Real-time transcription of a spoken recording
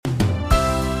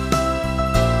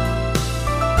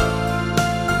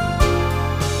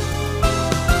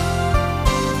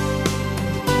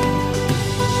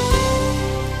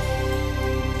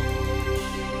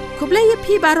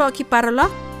Pi baro ki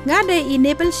paralok ngade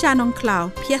enable shanong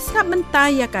cloud piasna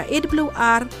mentai ya ka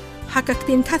AWR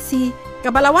hakaktin kasi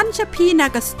kabalawan siya pi na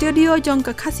ka studio jong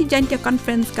ka kasi jantia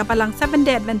conference kabalang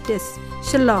 7-day Adventist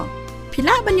Shalom.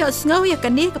 Pila banyo sngaw ya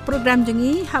kani ka program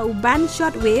jongi ha uban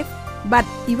shortwave but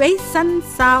iway san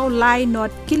sao lai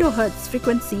not kilohertz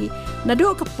frequency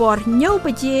nado ka por nyaw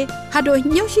baje hado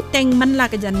nyaw shiteng man la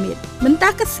ka janmit.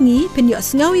 Menta ka sngi penyo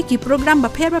sngaw ki program ba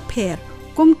per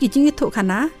kum ki jingi thu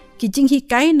khana kijing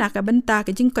hikai na ka benta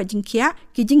kijing ko jingkia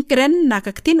kijing keren na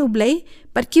ka tin ublay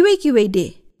pat kiwe de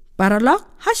paralok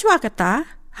haswa kata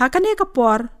hakane ka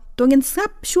por tungin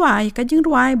sap shuai ka jing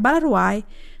ruai balarwai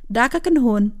da ka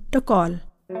kanhon to call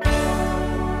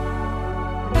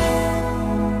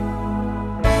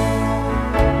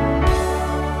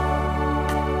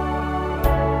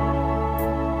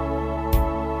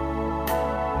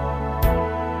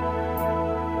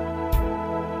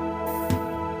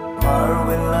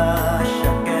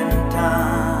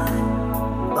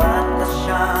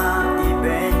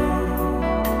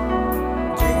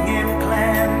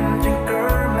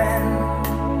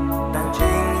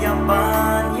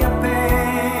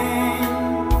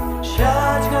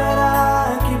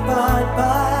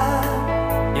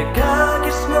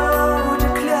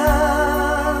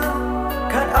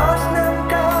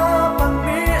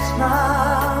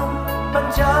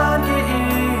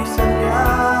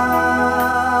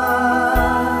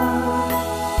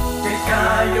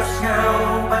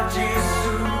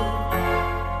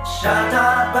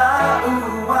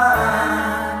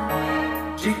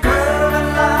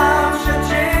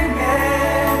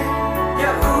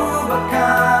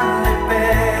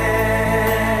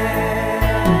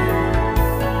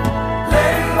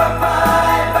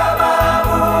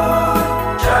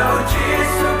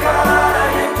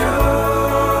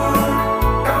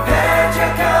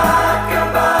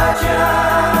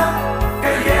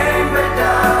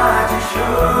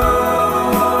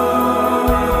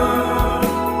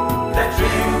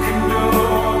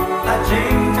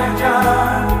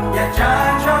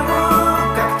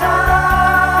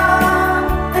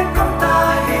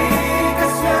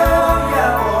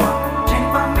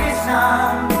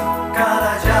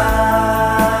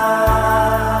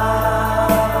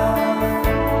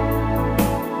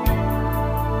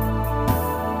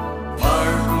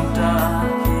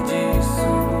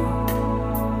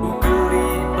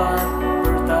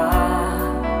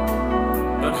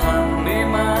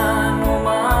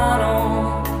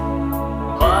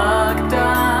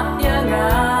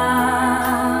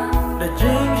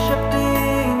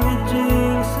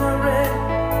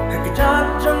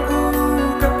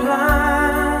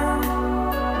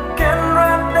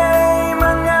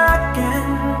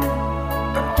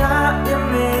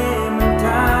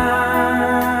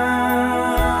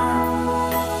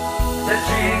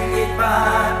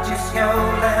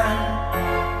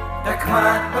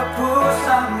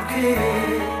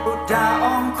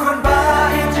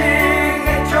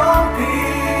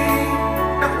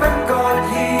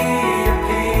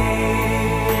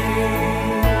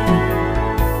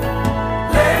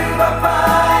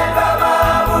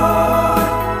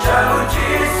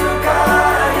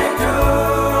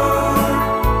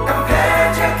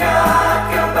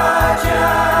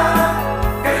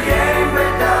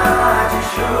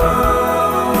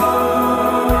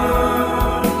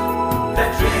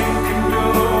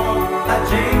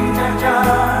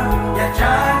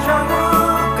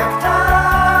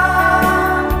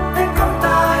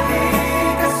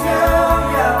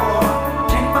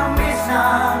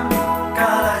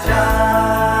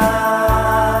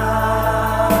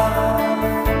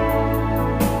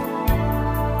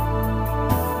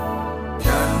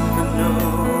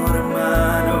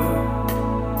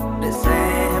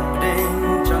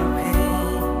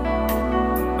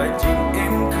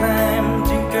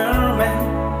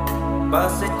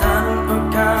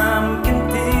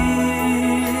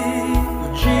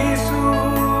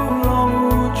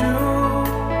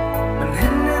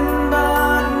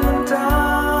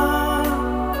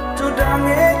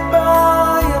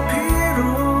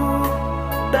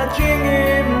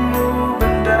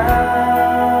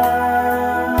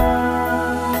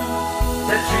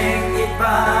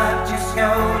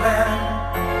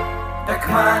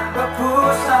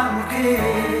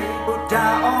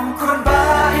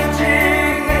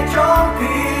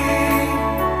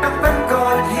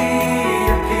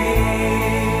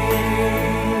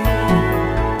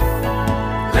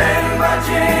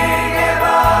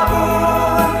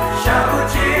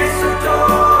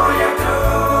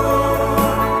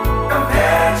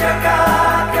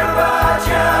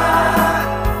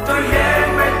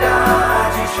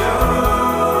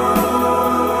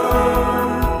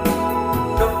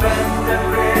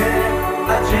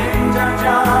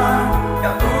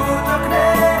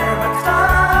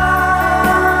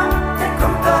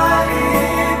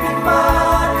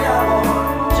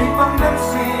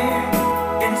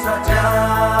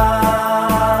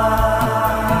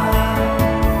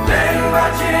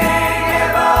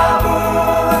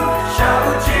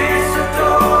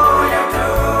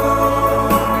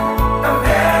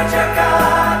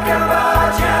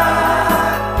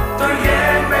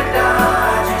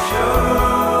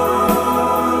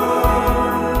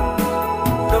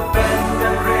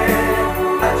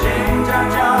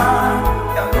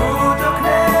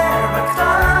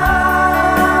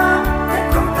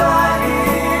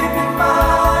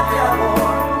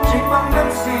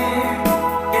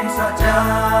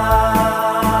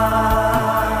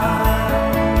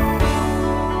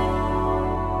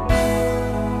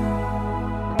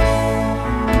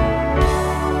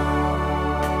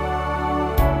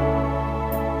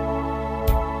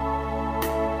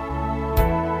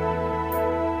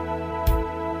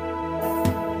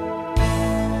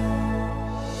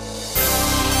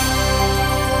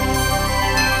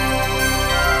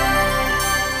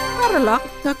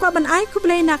Ngakwa ban ai ku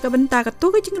blay nak benta ka tu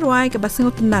ka jingruai ka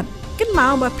basengot nat ken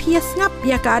mau ba pias ngap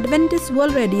ya ka Adventist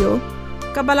World Radio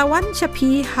ka balawan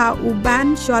chapi ha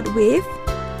uban shortwave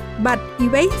but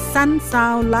iway sun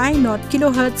sound line not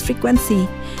kilohertz frequency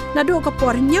na do ka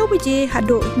por nyau bije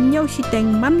hado nyau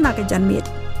shiteng man na ka janmit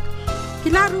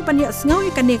pilaru ban ya sngaw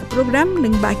ka ne ka program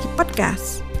ning ba ki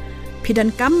podcast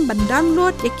pidan kam ban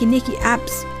download ya kini ki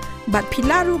apps but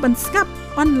pilaru ban skap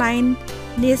online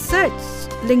ne search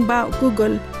link ba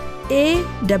Google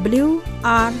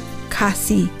AWR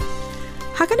Kasi.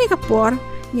 Hakane kapor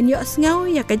ngin yo sngaw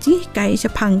ya kaji kai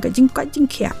chapang ka jingkot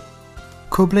jingkhia.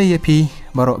 Kuble yepi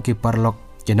barok ki parlok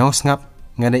jenong ngap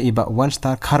ngade iba one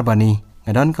star carbani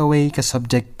ngadon ka we ka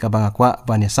subject ka bangakwa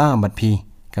banesa mat pi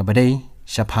ka badai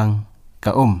chapang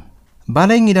ka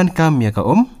balai ngidan kam ya ka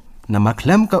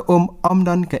namaklam ka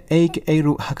omdan ka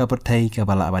ru hakapertai ka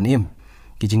bala banim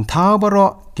ki jing thau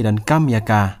barok kidan kam ya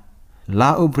ka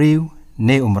la ubriu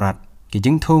ne umrat ki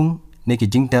jing thung ne ki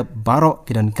jing tab barok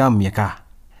kidan kam ya ka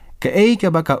ka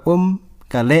baka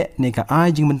ka le ne ka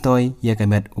ai jing mentoy ya ka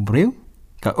met ubriu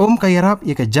ka ka yarap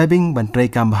ya ka jabing ban trai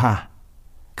kam ha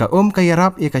ka ka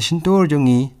yarap ya ka shintur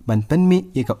jongi ban penmi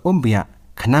ya ka bia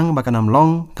khanang baka nam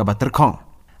long ka baterkhong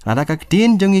lada ka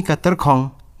tin jongi ka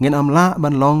terkhong ngin amla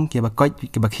ban long ke bakoj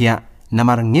ke bakhia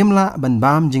namar ngimla ban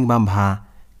bam jing bam ha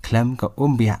klam ka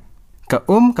bia ka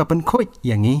ka pen khoj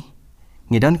yangi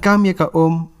ngidan kam ya ka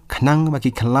khnang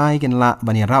baki khlai gen la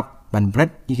bani rap ban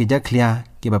bread ki ja khlia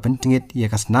ki ba pentingit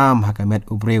ya ka snam ha ka met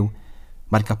ubreu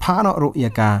mat ka phano ru ya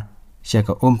ka sia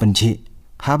ka penchi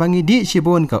ha bangi di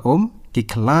sibon ka ki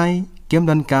khlai kem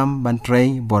dan kam ban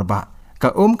trei borba ka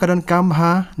ka dan kam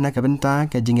ha na ka benta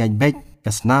ka jingai bek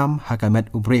ka snam ha ka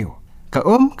met ubreu ka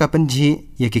ka penji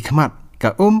ya ki khmat ka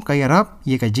ka yarap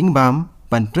ya ka jingbam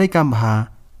ban trei kam ha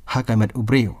ka met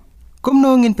ubreu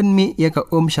kumno ngin penmi ya ka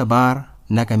shabar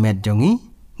na ka met jongi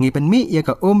ngi penmi ya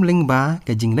ka lingba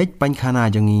ka jinglek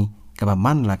pankhana jongi ka ba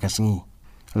man la ka sngi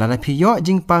la phi yo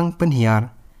jingpang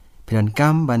penhiar pidan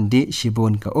kam bandi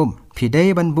shibon ka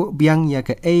pidai ban bu biang ya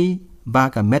ka ba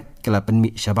ka met kala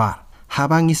penmi shabar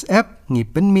habangis app ngi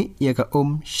penmi ya ka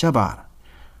shabar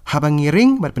habangi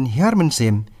ring bat penhiar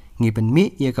mensem ngi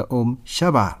penmi ya ka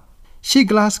shabar si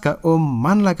glass ka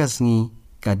man la ka sngi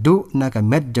ka du na ka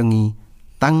met jongi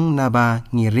tang na ba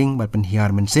ngi ring bat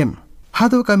penhiar mensem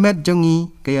hatu ka met jongi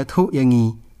kaya thu yangi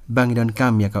bang don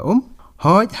kam ya ka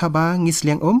hoj haba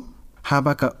ngisliang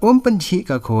haba ka penchi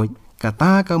ka khoj ka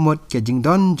ta ka mot ke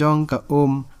jingdon jong ka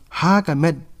ha ka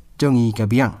met jongi ka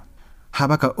biang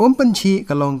haba ka penchi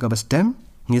ka long ka bastem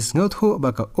ngis ngau thu ba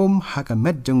ka ha ka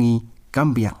met jongi kam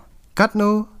biang katno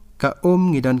ka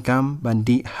ngidon kam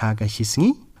bandi ha ka shisngi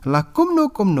la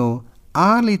kumno a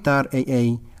litar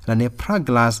la ne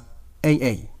praglas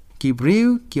ki briu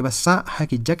ki basa ha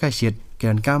ki jakashit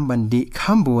kiran kam bandi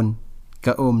khambun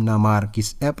ka namar kis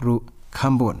epru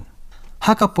khambun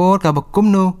hakapor ka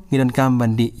bakumno ngidan kam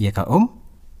bandi ya ka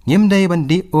nyemdai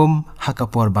bandi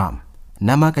hakapor bam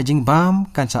nama ka jing bam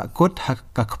kan sa kot hak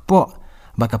ka kpo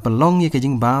baka pelong ya ka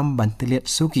jing bam bantelit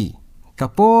suki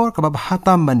kapor ka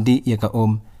hatam bandi ya ka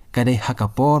kadai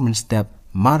hakapor min step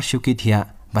mar suki thia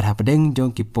barhapdeng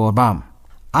jong ki por bam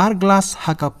arglas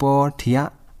hakapor thia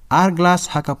arglas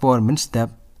hakapor min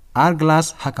step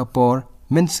arglas hakapor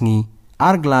min sngi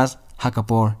arglas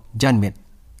hakapor janmit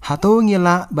hato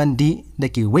ngila bandi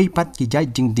deki weipat ki jai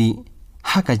jingdi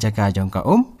haka jaka jong ka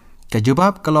ka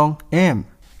jubab kalong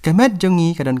kamet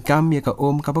jongi kadan kam ya ka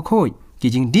ka bakhoi ki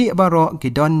jingdi baro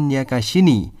ki don ya ka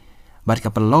shini bat ka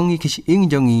pelongi ki ing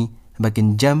jongi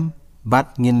bakin jam บัด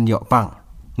เงินเหยาะปัง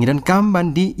งิดันกำบัน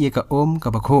ดีเยกะอมกะ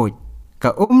บะโคยกะ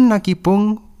อมนากิปุง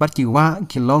บัดกิวะ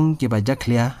กิลองกิบะจักเค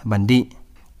ลียบันดี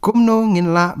กุมโนเงิน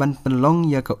ละบันเป็นลอง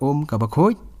เยกะอมกะบะโค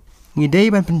ยงิได้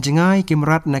บันเป็นจงายกิม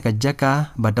รัดนากะจักะ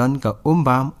บัดดอนกะอมบ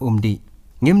ามอมดี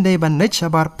งิมได้บันเนช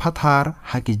บาร์พัทาร์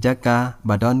ฮักิจักะ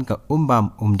บัดดอนกะอมบาม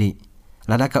อมดี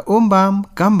ลาดากะอมบาม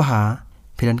กัมบา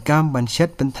พิรันกัมบันเช็ด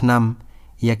เป็นทน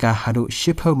ำยากะหาดุ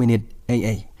10 มินิตเอ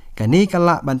กันนี้กะล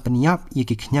ะบันเป็นยับอี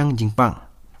กิขยังจิงปัง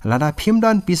ลาดาพิมด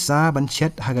อนพิซาบันเช็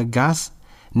ดฮักกาส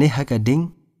เนฮักดิง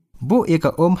บุยาก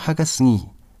ะอมฮักสงี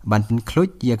บันเป็นคลุด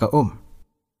ยากะอม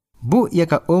บุยา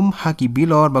กะอมฮักิบิ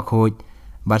ลอร์บะโคย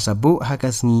บาสบุฮัก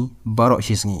สงีบารอ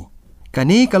ชิสงีกัน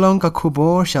นี้กะลองกะคูโบ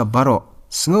ชาบารอ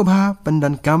สงบฮาเป็นดั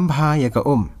นกัมบายากะอ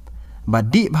มบัด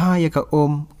ดิบายากะอ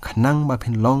มขนังมาเป็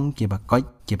นลองเก็บก้อย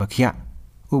เก็บเขีย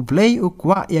อุบเลยอุก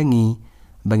วะยังงี้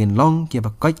บังเงินลองเก็บ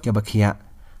ก้อยเก็บเขีย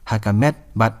ฮักกะเม็ด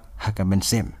บัดฮักกะเมนเ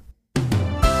ซม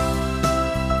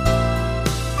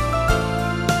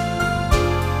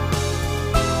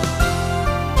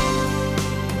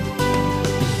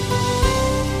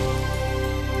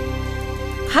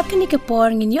ฮักกันนี่กะปอ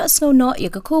ร์งินยอสโนโนย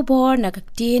กะคูบอร์นัก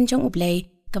เตียนจงอุบเลย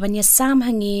กะบันยาซาม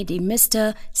ฮังเงดิมิสเตอ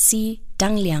ร์ซีดั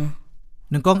งเลียง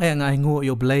นังกองเองไองู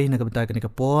ยบเลยนักบันตายกันนี่ก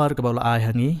ะปอร์กะบ่าวละไอ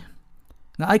ฮังงี้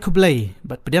งไอคุบเลย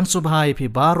บัดเปรียงสุบายพี่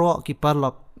บารอกิปาร์ล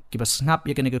อกกิบสงับ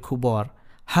ยกันนี่กะคูบอร์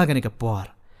ฮักกันนี่กะปอ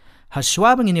ร์ฮัชวา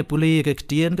บังนี่ปุลีกะเ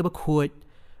ตียนกะบะขวด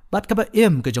บัดกะบะเอ็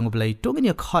มกะจงอุบเลยตุง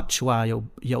นี่ขอดชวา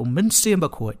ยาอุมินเซียมบะ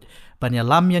ขวดบันยา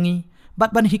ลำยังงี้บัด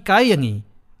บันฮิกายยังงี้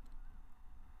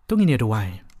ตุงนี่ดูไว้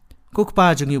กุกป้า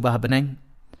จงอยู่บ่าบันเอง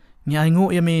นี่ไองู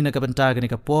ยามีนักบันตากันนี่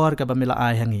กะปอร์กะบะมิละไอ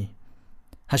ฮังงี้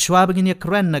ฮัชวาบังนี่เค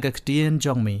รนนักเตียนจ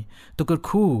งมีตุก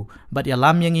คูบัดยาล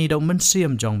ำยังงี้ดาอุมินเซีย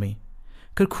มจงมี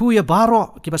คือคูยาบารอ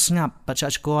กิบสงับปัจจั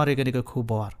ยกอริกันนี่กะคู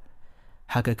บอร์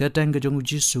หากกะตังกะจงอุ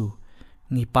จิสู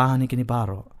งีปานี่กันนี่บา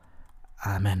รออ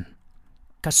าเมน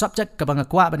กะ subject กะบัง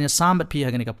กะวะบันยาซามบัดพี่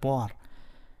กันนี่กะปอร์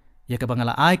ยากะบัง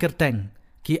ละไอกะตัง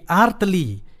ki artli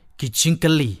ki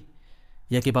chinkali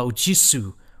ya ki ba ujisu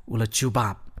ula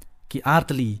jubab ki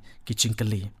artli ki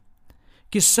chinkali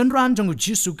ki sunran jong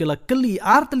ujisu ke la kali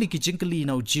artli ki chinkali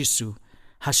na ujisu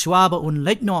hashwaba un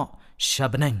leitno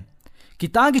shabneng ki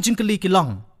ta ki chinkali ki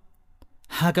long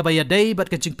ha ka ba ya dei bat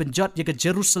ka ching penjot ya ka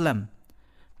Jerusalem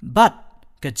bat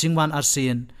ka chingwan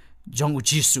arsian jong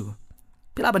ujisu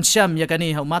pila ban sham ya kani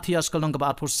ha Matthias ka long ka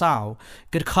ba aposau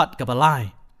ke khat ka ba lai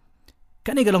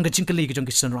kani ka long ka chinkali ki jong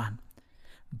ki sunran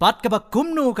bat ka ba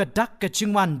kumnu ka dak ka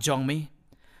chingwan jong mi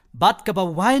bat ka ba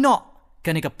why not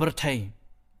kani ka perthai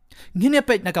ngine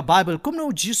pet na ka Bible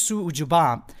kumnu Jesu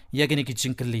ujuba ya kani ki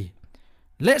chinkali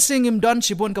let's sing him don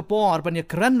shibon ka por ban ya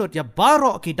kranlot ya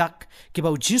baro ki dak ki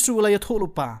ba Jesu la ya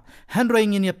tholupa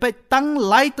handring in ya pet tang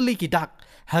lightly ki dak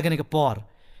ha kani ka por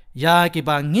ya ki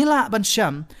ba ngila ban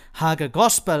sham ha ka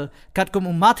gospel kat kum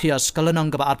Matthias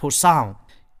kalanong ka ba aposau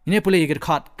ine puli ki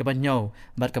khat ka ba nyo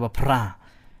bat ka ba pra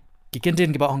ki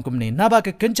kentin ki ba ong kum ni na ba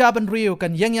ka kenja ban riu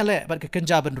kan yang ya le bat ka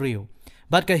kenja ban riu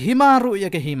bat ka hima ru ya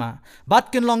ka hima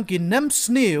bat ken long ki nem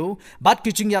snew bat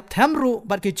ki jing yap tham ru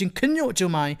bat ki jing khnyo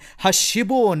chumai ha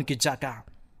shibon ki jaka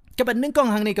ka ban ning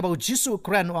kong hang ni ka ba Jesu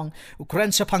kran wang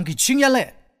ukran sapang ki jing ya le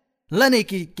lane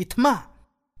ki thma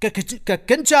ka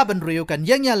kenja ban riu kan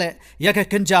yang ya le ya ka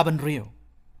kenja ban riu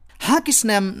ha ki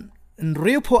snem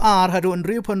riu po ar ha do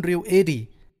riu pon riu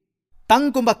edi tang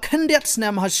kumba khandet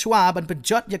snem ha shwa ban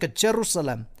penjot ya ka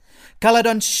Jerusalem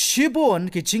kaladon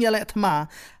shibon ki jingale thma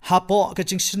hapo ka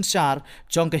jing sinchar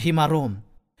jong ka himarom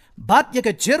bat ya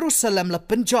ka Jerusalem la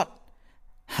penjot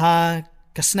ha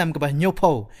ka snem ka ba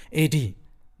nyopo edi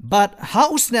bat ha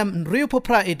usnem riu po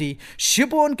pra edi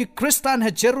shibon ki Kristan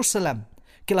ha Jerusalem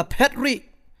kila petri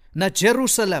na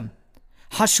Jerusalem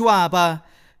ha shwa ba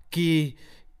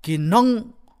ki nong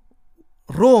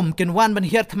Rom ken wan ban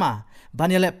hier thma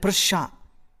banyale persha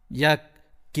ya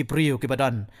kibriu ki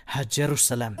badan ha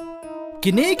Jerusalem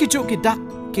kini ki chu ki dak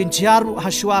kin jaru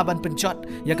hashwa ban penjot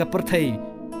ya ka perthai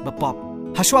bapop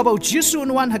hashwa ba Jesu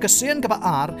nwan ha ka sen ka ba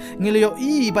ar ngilio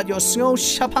I bat yo sno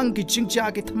shapang ki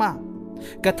jingja ki thma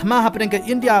ka thma ha preng ka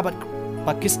India bat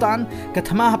Pakistan ka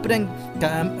thma ha preng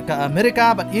ka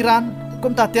America bat Iran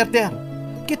kum ta ter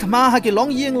ki thma ha ki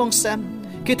long yeng long sam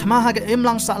ki thma ha ka em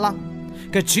lang sa lang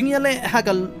ka jingyale ha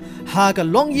ka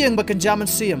long yeng ba kan jaman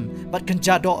siam bat kan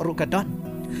jado ru ka don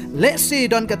let see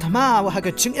don ka thama wa ha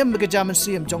ka jing em ba ka jaman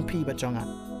siam jong pi ba jonga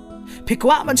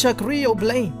phikwa man sha krio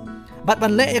blay bat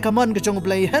ban le ka mon ka jong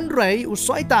blay henry u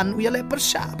soitan u yale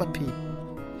persha bat pi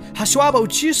haswa ba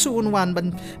Jesu unwan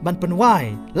ban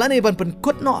penwai lani ban pen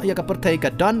kut no ya ka perthai ka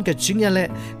don ka jingyale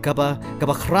ka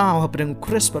ba khrao ha preng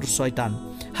Chris par soitan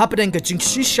ha preng ka jing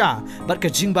shisha bat ka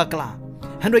jing ba kla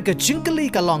Handoi ka jingkali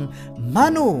ka long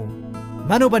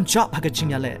manu ban job ha ka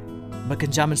jing ya le ba kan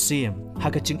jaman sim ha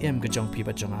ka jing em ka jong pi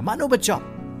ba jong manu ba job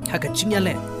ha ka jing ya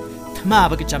le thma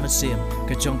ba ka jaman sim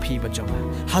ka jong pi ba jong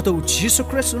ha to Jesus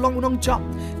Christ ulong unong job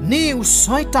ni u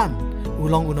saitan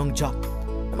ulong unong job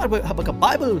ma ba ha ba ka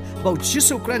Bible ba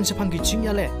Jesus Christ sa pang ki jing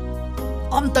ya le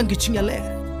am tang ki jing ya le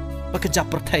ba ka jap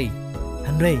perthai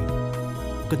handoi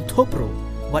kan thopro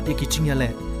wat ki jing ya le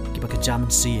ki ba ka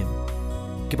jaman sim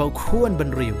ki ba khuan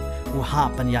ban riu u ha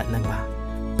pan ya lang ba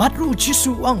bat ru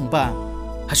jisu ang ba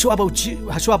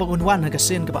haswa ba unwan ha ka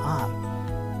sen ka ba ar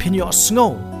pin yo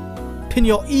snow pin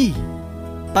yo e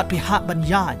bat pi ha ban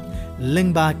ya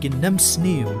leng ba ki nam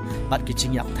snew bat ki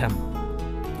ching yap tham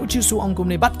u jisu ang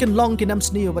kum ne bat ken long ki nam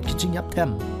snew bat ki ching yap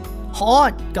tham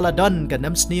hot kala don ka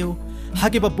nam snew ha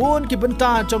ki ba bon ki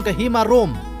benta jong ka hima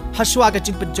rom haswa ka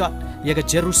ching penjot ya ka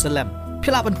Jerusalem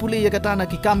Pilapan puli ya katana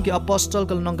ki kam ki apostol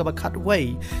kal nong ka ba khat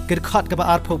wei kir khat ka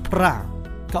ba ar pho pra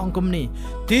ka ongkom ni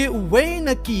ti wei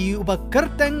na ki u ba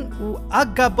kerteng u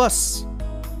agabas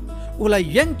ulai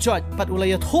yang chot pat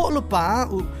ulai tho lupa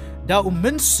u da u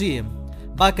mensim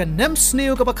ba ka nem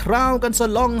sneu ka ba crown kan sa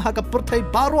long ha ka perthai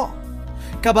baro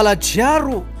ka bala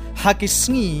jaru ha ki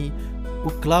sngi u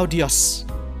Claudius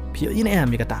pio in em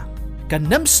mi kata ka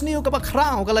nem sneu ka ba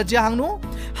crown ka la jang no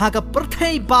ha ka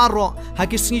perthai baro ha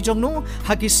ki sngi jong no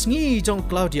ha ki sngi jong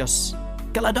Claudius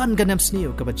kaladon ka nem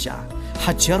sneu ka ba ja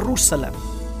ha Jerusalem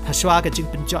ha shwa ka jing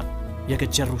penjot ya ka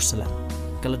Jerusalem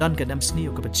kaladon ka nem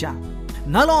sneu ka ba ja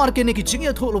nalor ke ne ki jing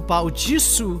ya tho lo pa u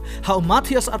Jisu ha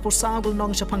Matthias apostle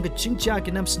nong sa phang ka jing ja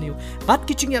ki nem sneu bat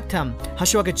ki jing yap tham ha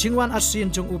shwa ka jingwan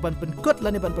asin jong u ban pen kot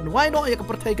la ne ban pen wai no ya ka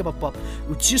perthai ka ba pop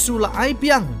u Jisu la ai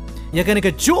piang ya ka ne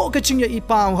ka jo ka jing ya i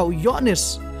pa ha u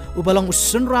Yohanes u balong u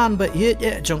sunran ba ye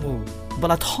jong u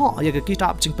bala tho ya ka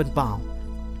kitab jing pen pao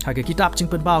ha ka kitab jing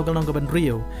pen pao ka nong ka ban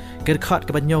rio ka khat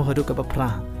ka ban nyo hadu ka ba pra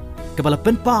ka bala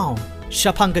pen pao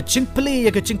shapang ka jing pli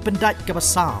ya ka jing pen dat ka ba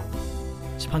sao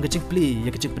shapang ka jing pli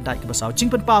ya ka jing pen dat ka ba sao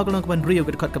jing pen pao ka nong ka ban rio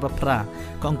ka khat ka ba pra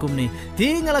ka ongkum ni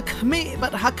tingala khmi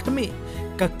bat hak khmi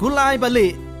ka kulai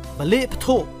bale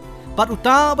ptho bat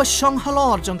uta ba shong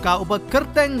halor jong ka u ba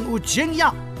kerteng u jing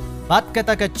ya bat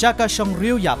kata ka jaka shong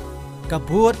rio yap ka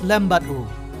buat lambat u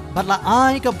bat la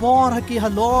ai ka bor haki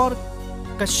halor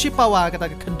ka shipawa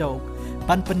kata ka kendo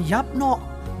ban pen yap no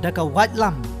da ka white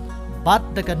lam bat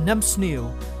da ka nem snew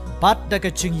bat da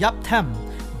ka jing yap tham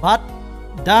bat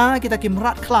da kita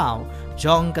kimrat klau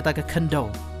jong kata ka kendo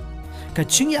ka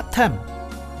jing yap tham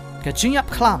ka jing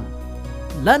yap klam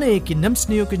lane ki nem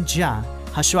snew kin ja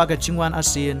haswa ka jingwan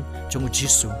asin jong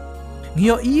Jisu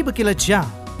ngio i bakila ja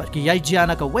bat ki yai ja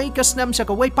na ka wei ka snam sa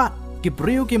ka wei pat ki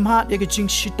briu ki mat ya ki jing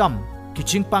shitam ki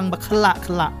jing pang ba khala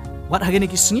wat hagene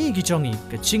ki sngi ki jongi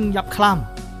ka jing yap klam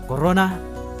corona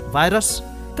virus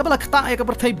ka bala khata ya ka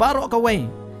perthai baro ka wei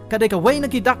ka de ka wei na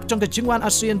ki dak jong ka jingwan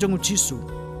asian jong Jisu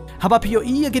haba pio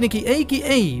i ya ki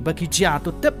a ba ki ja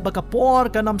to tep ba ka por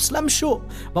ka nam slam shu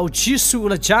ba Jisu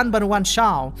la jan ban wan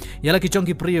shao ya la ki jong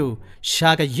ki briu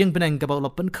sha ka ying beneng ka ba la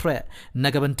pen kre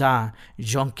na ka banta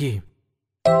jong ki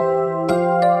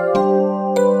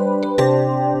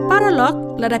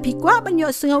lada pikwa banyo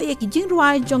sengaw e ki jing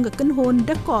ruai jong ka kenhon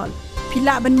de kol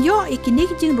pila banyo e ki ni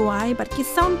jing ruai bat ki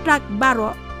soundtrack baro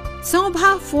song bha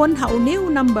phone ha new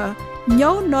number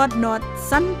nyo not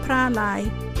san pra lai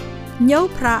nyo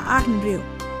pra arnrio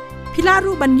pila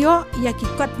ru banyo ya ki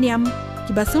kot niam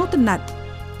ki ba song tenat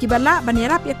ki bala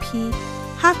banirap ya phi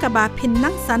ha ka ba phin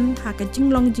nang san ha ka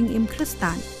jing long jing im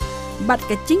kristan bat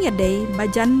ka jing ya dei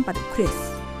bajan bat chris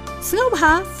sengaw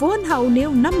bha phone ha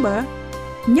new number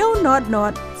Nyo not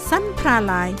san pra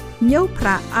lai nyo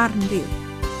pra arndio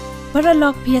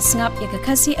Paralog pias ngap ya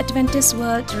kasi Adventist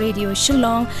World Radio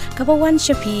Shillong kabawan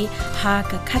shapi ha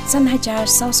ka khatsan hajar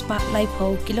sauspa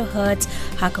laipo kilohertz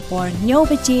ha ka por nyo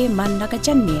beje man na ka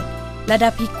janmi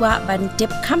lada pikwa ban tip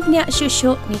company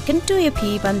shusho ni kentu ya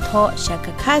pi ban tho sha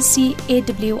ka kasi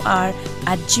awr@gmail.com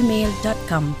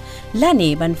lani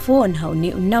ban phone ha ni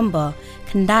number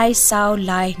Kandai sao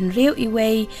lai nriu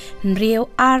iway nriu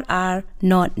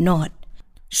not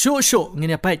Sho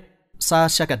ngine pai sa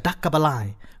shaka dak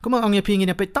kabalai kuma ang yapi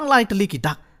ngine pai tang lai tali ki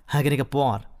dak ha gani ka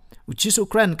por u Jisu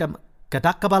kran ka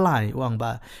dak kabalai wang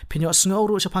ba pinyo sngo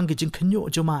ru sa phang ki jing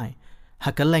khnyo jomai ha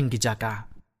ka leng ki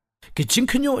jaka ki jing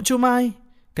khnyo jomai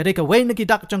ka de ka wei na ki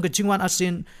dak jong ka jingwan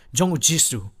asin jong u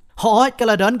Jisu hoi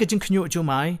kala dan ka jing khnyo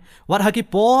jomai wat ha ki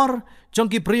por jong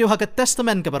ki brio ha ka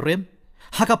testament ka barim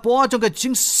hakapo jong ka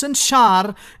jing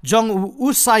senshar jong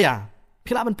usaya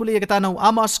pilaban puli ka tanau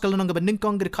Amos kalonong ka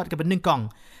beningkong gidkhat ka beningkong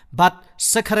bat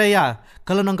Zechariah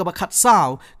kalonong ka bakhat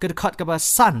saw gidkhat ka ba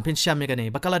san pinsyam ya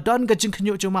gani bakala don ka jing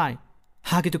khnyo jumai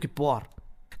ha gitu ki por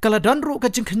Kala danru ka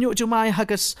jing khnyo jumai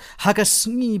hagas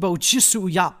ngi bau Jisu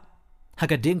yap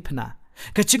haga ding phna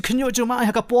ka jing khnyo jumai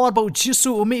haga por bau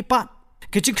Jisu umi pat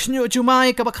ka jing khnyo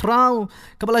jumai ka ba khrau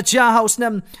ka bala ja house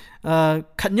nem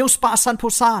khnyo spa san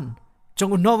phusan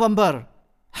jong November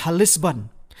ha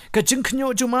Lisbon ka jing khnyo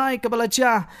jumai ka bala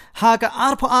ja ha ka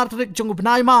arpo artrik jong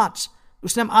bnai March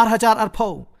usnem 8000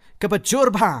 arpo ka ba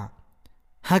Jorba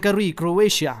Hagari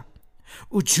Croatia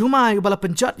Ujumai ubala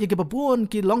penjat yaki babon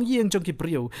ki long yeng jong ki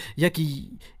brio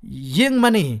yaki yeng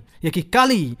mani yaki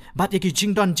kali bat yaki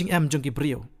jingdon jing em jong ki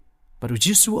brio baru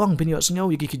Jisu ong binyo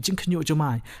sngau yaki ki jing khnyo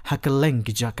jumai hakeleng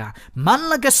ki jaka man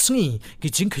laga sngi ki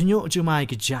jing khnyo jumai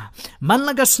ki ja man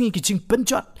laga sngi ki jing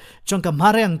penjat jong ka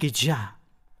marang ki ja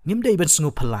ngimdei ban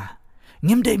sngu phala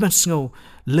ngimdei ban sngu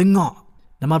lengo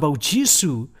nama bau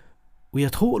Jisu uya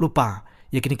tho lupa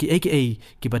yakini ki aka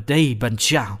ki badai ban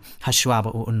cha haswa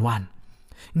ba unwan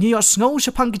ni yo sngo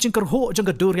shapang ki jing kerho jong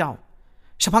ka duriao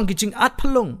shapang ki jing at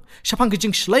phalung shapang ki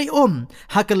jing shlai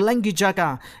hakeleng ki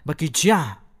jaka ba ki ja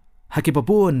haki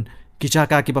babun ki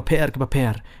jaka ki ba per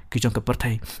ki jong ka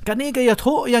perthai kani ka ya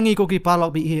tho yangi ko ki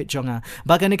palok bi he jonga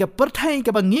ba kani ka perthai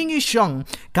ka ba ngingi shong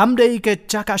kamdei ka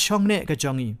jaka shong ne ka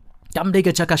jongi Jamdei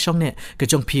ka chaka shong ne ka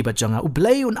jong phi ba jonga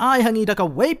ublei un ai hangi da ka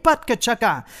weipat ka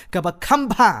chaka ka ba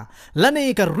khamba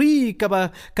lane ka ri ka ba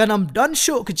kanam dan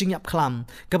sho ki jing yap khlam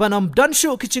ka ba nam dan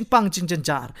sho ki jing pang jing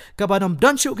janjar ka ba nam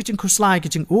dan sho ki jing khuslai ki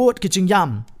jing ot ki jing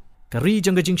yam ka ri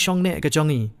jong ka jing shong ne ka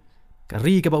jongi ka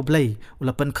ri ka ba ublei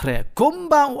ulapan khre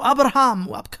kumba u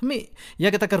Abraham u apkhmi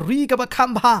ya ka ta ka ri ka ba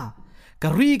khamba ka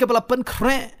ri ka ba lapan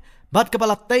khre bat ka ba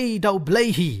la tei da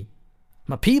ublei hi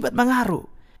ma phi bat mangaru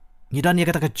Ngidan ya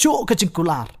kata ka jo ka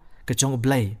jingkular ka jong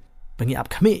blai bangi ap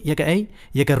khami ya ka ai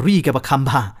ya ka ri ka ba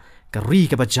khamba ka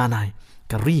ri ka ba janai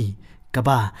ka ri ka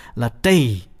ba la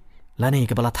tei la ni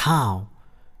ka ba la thao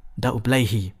da ublai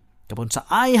hi ka bon sa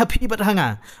ai happy ba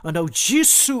hanga on da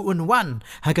Jisu un wan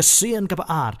ha ka sien ka ba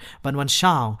ar ban wan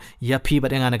shao ya phi ba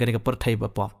ngana ka ka perthai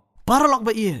ba pop paralok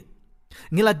ba ye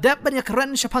ngila dep ban ya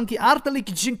kran shapang ki artali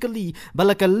ki jingkali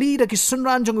balakali da ki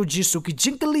sunran jong Jisu ki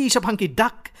jingkali shapang ki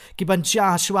dak ki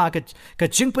bancha hashwa ka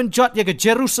jingpen jot ya ka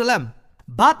Jerusalem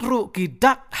batru ki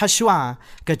dak hashwa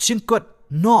ka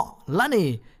jingkot no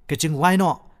lani ka jingwai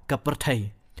no ka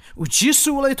perthai u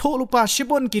Jisu lai tholu pa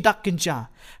shibon ki dak kincha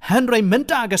Henry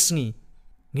menta gasngi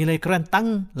ngilai kran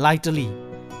tang lightly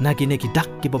nagine ki dak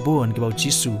ki babon ki bau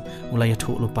Jisu ulai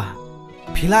tholu pa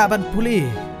phila ban puli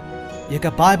ya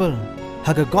ka Bible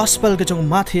haga gospel ka jong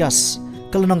Matthias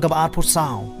kalnong ka ba arpur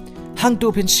sao hang tu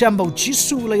pin shambau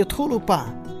Jisu la ya tholu pa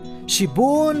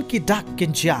shibon ki dak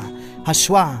kinja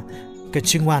haswa ka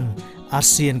chingwan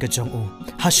ASEAN ka jong u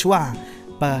haswa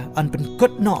pa an pen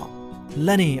kot no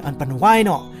lani an pan wai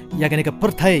no ya ka ne ka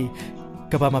perthai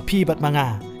ka ba ma phi bat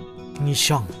manga ni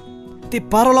shong ti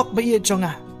paralok ba ye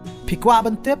jonga phikwa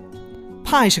ban tep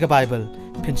phai shi ka Bible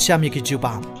pin sham ye ki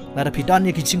jubam Lada pidan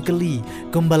ye ki jingkali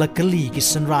kumbala kali ki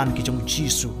senran ki jong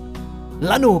Jisu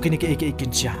lanu kini ke eke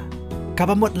kinja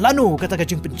kabamot lanu kata ka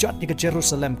jing penjat ni ke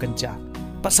Jerusalem kenja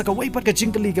pasaka wai pat ka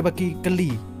jingkali ke baki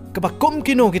kali ke bakom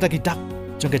kino kita kidak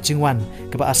jong ke jingwan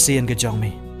ke ba ASEAN ke jong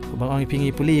me bang ang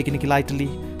pingi puli kini ki lai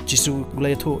tali Jisu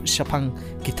ulai tho shapang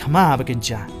ki thama ba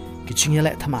kenja ki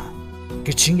jingyale thama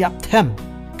ki jingyap them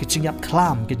ki jingyap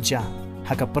klam kenja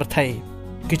ha ka perthai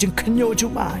ki jing khnyo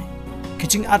jumai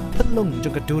Kijing at pelung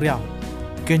jong keduriau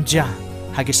genja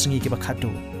hagi sengi ki bakadu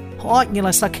hoi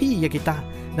ngila sakhi ya kita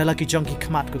nalaki jong ki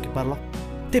khamat ko ki parlok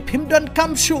te phimdan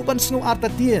kam shu ban snu arta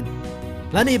tien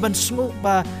lani ban snu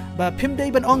ba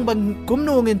phimdei ban ong ban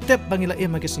kumno ngin tep bangila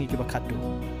em hagi sengi ki bakadu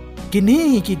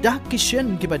kini ki dak ki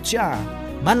shen ki bacha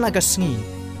man laga sengi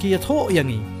ki yatho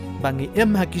yangi bangi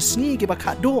em hagi sengi ki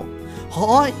bakadu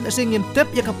hoi na singim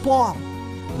tep ya ka por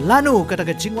lanu kata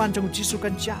ka jingwan jong Jisu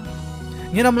kancha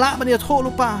ngiram la ban ya tho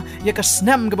lupa ya ka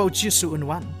snam ka bau Jisu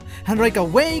unwan han rai ka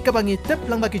wei ka bangi tep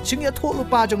lang ba ki jing ya tho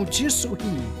lupa jong Jisu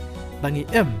hi bangi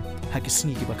em ha ki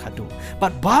sngi ki ba khadu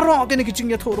bat baro ka ni ki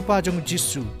jing ya tho lupa jong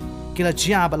Jisu kila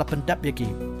jia bala pendap ya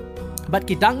ki bat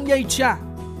ki dang yai cha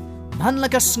man la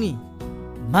ka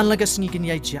sngi kin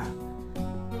yai cha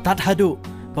tat hadu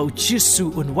bau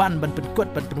Jisu unwan ban pen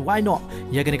kot ban pen wai no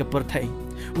ya ka ni ka perthai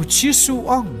u Jisu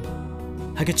ong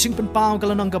Haka ching pen pau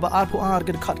kalau nang kaba arpu ar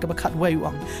kaba kat wei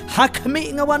wang hak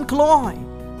mi ngawan kloi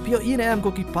pio ina em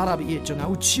ko ki para bi jonga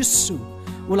u Jisu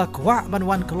ula kwa ban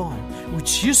wan kloi u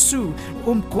Jisu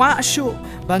kwa shu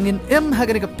bangin em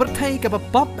haga ka perthai kaba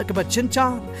pop kaba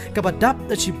chenchar kaba dap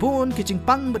da chibon ki ching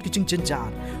pang bat ki ching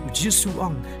chenchar u Jisu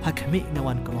ong hak mi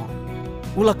ngawan kloi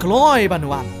ula kloi ban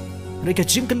wan reka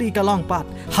jingkali kalong pat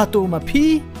hatu ma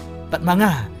phi pat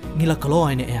manga ngila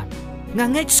kloi ne em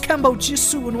ngangai skambau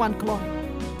Jisu wan kloi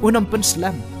unam pen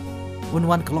slam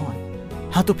unwan kloy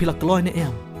hatu pila kloy ne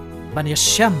em ban ya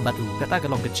syam batu kata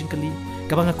kalong kecing kali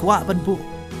kabang kwa ban bu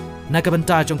na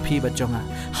kabanta jong pi bat jonga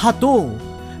hatu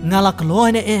ngala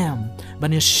kloy ne em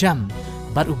ban ya syam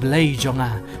batu blai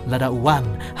jonga lada uwan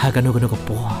haganu ganu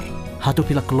kapor hatu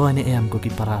pila kloy ne em ko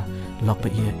ki para lok pe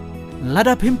ye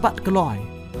lada pimpat kloy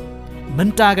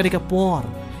menta ga di kapor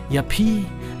ya pi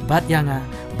bat yanga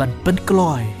ban pen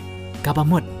kloy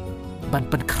kabamut ban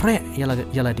pen kre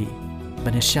yala di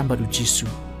ban ya syam batu jisu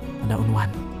na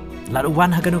unwan la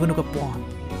wan ha ganu kapor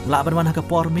la ban wan ha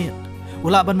kapor mit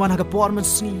ula ban wan ha kapor men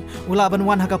sni ula ban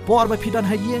wan ha kapor ba pidan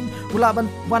ha yeng ula ban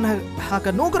wan ha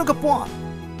ganu kapor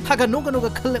ha ganu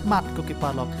klep mat ko ki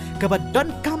palok ka ba don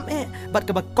kam bat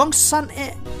ka ba kong san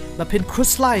ba pin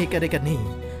kruslai ka de kan ni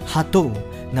ha to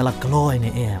ngala kloy ne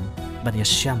em ban ya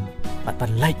syam bat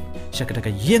ban like sya ka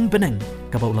ka yeng beneng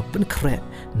ka ba ula pen kre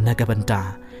na ka banta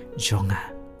jonga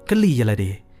kali yala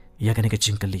de ya ka ne ka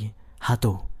jingkali ha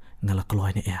to ngala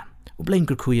kloy ne em ublain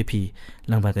ku ye pi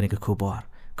lang ba ka ne ka ku bor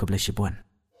ko ble shibon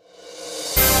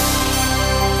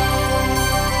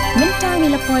Mentang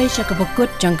ila poi syaka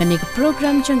bukut jangkani ke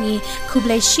program jangi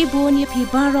kublai shibun ya pi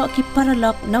baro ki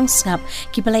paralok nong snap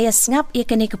ki balaya snap ya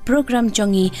kani ke program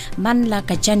jangi man la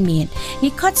ka janmien ni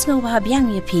khot ngo wa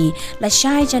byang ya pi la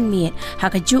shai janmien ha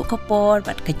ka ju ko por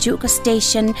bat ka ju ka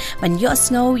station ban yo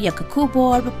ngo ya ka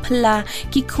kubor ba phla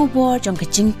ki kubor jang ka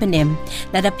jing penem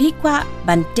la da pi kwa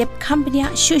ban tip company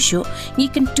shushu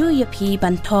ni kan tu ya pi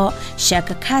ban tho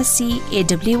syaka khasi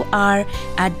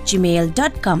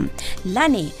awr@gmail.com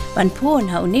lani ban phone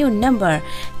ha new number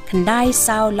khandai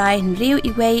sao lai riu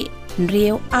iway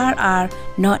riu rr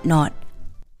not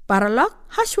Paralok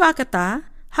haswa kata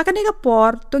hakaniga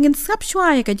por tungin sap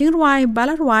shwai ka jingruai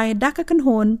balarwai daka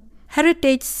kanhon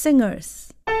Heritage Singers